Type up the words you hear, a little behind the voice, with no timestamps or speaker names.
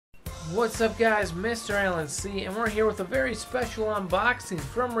What's up guys, Mr. Alan C, and we're here with a very special unboxing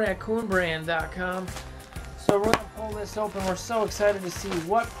from RaccoonBrand.com. So we're going to pull this open. We're so excited to see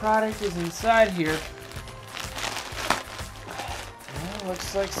what product is inside here. Well,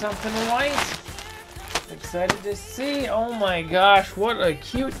 looks like something white. Excited to see. Oh my gosh, what a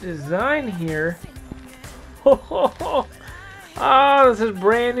cute design here. Oh, this is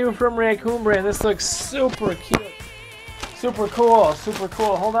brand new from Raccoon Brand. This looks super cute. Super cool, super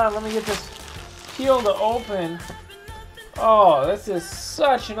cool. Hold on, let me get this peeled to open. Oh, this is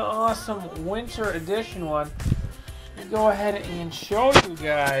such an awesome winter edition one. Let me go ahead and show you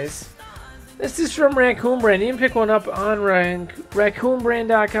guys. This is from Raccoon Brand. You can pick one up on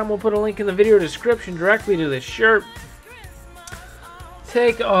RaccoonBrand.com. We'll put a link in the video description directly to this shirt.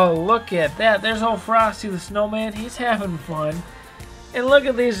 Take a look at that. There's old Frosty the Snowman. He's having fun. And look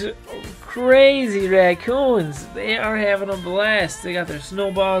at these crazy raccoons. They are having a blast. They got their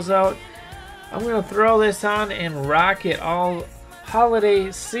snowballs out. I'm going to throw this on and rock it all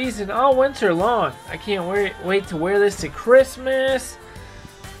holiday season, all winter long. I can't wait to wear this to Christmas.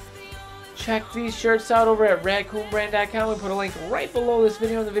 Check these shirts out over at RaccoonBrand.com. We put a link right below this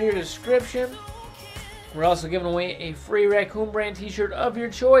video in the video description. We're also giving away a free Raccoon Brand t-shirt of your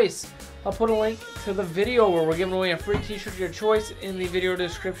choice. I'll put a link to the video where we're giving away a free t-shirt of your choice in the video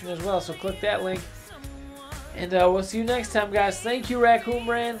description as well. So click that link. And we'll see you next time, guys. Thank you, Raccoon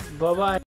Brand. Bye-bye.